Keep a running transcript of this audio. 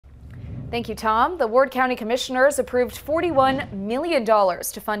Thank you, Tom. The Ward County Commissioners approved $41 million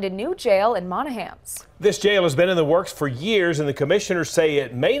to fund a new jail in Monahans. This jail has been in the works for years, and the commissioners say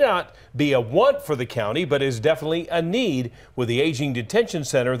it may not be a want for the county, but is definitely a need with the aging detention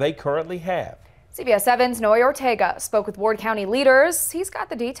center they currently have. CBS 7's Noe Ortega spoke with Ward County leaders. He's got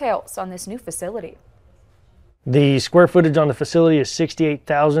the details on this new facility. The square footage on the facility is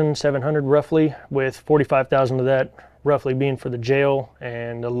 68,700 roughly, with 45,000 of that roughly being for the jail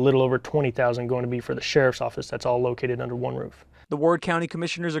and a little over 20,000 going to be for the sheriff's office. That's all located under one roof. The Ward County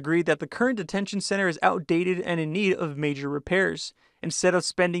Commissioners agreed that the current detention center is outdated and in need of major repairs. Instead of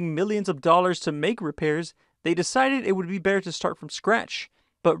spending millions of dollars to make repairs, they decided it would be better to start from scratch.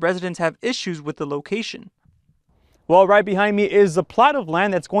 But residents have issues with the location. Well, right behind me is the plot of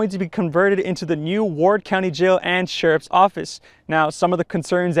land that's going to be converted into the new Ward County Jail and Sheriff's Office. Now, some of the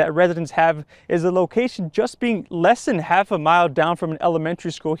concerns that residents have is the location just being less than half a mile down from an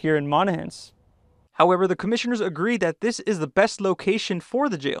elementary school here in Monahans. However, the commissioners agree that this is the best location for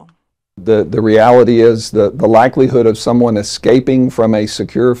the jail. The reality is the likelihood of someone escaping from a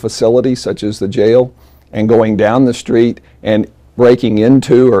secure facility such as the jail and going down the street and breaking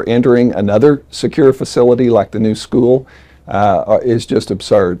into or entering another secure facility like the new school is just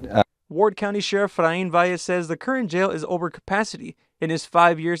absurd. Ward County Sheriff Efrain Valle says the current jail is over capacity. In his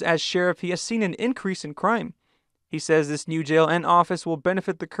 5 years as sheriff, he has seen an increase in crime. He says this new jail and office will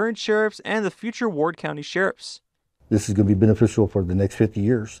benefit the current sheriffs and the future Ward County sheriffs. This is going to be beneficial for the next 50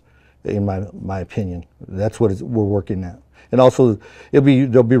 years, in my opinion. That's what we're working at. And also,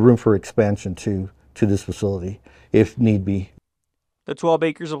 there'll be room for expansion to this facility if need be. The 12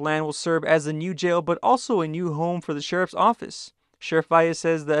 acres of land will serve as a new jail, but also a new home for the sheriff's office. Sheriff Valle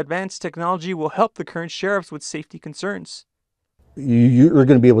says the advanced technology will help the current sheriffs with safety concerns. You're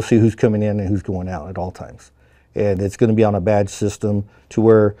going to be able to see who's coming in and who's going out at all times. And it's going to be on a badge system to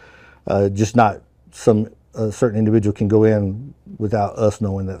where just not some certain individual can go in without us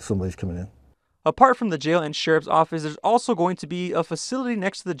knowing that somebody's coming in. Apart from the jail and sheriff's office, there's also going to be a facility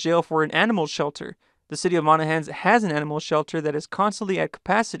next to the jail for an animal shelter. The city of Monahans has an animal shelter that is constantly at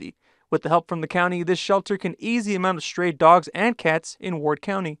capacity. With the help from the county, this shelter can ease the amount of stray dogs and cats in Ward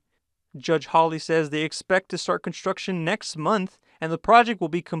County. Judge Hawley says they expect to start construction next month, and the project will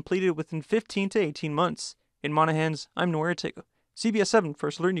be completed within 15 to 18 months. In Monahans, I'm Noe Ortega, CBS 7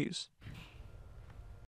 First Alert News.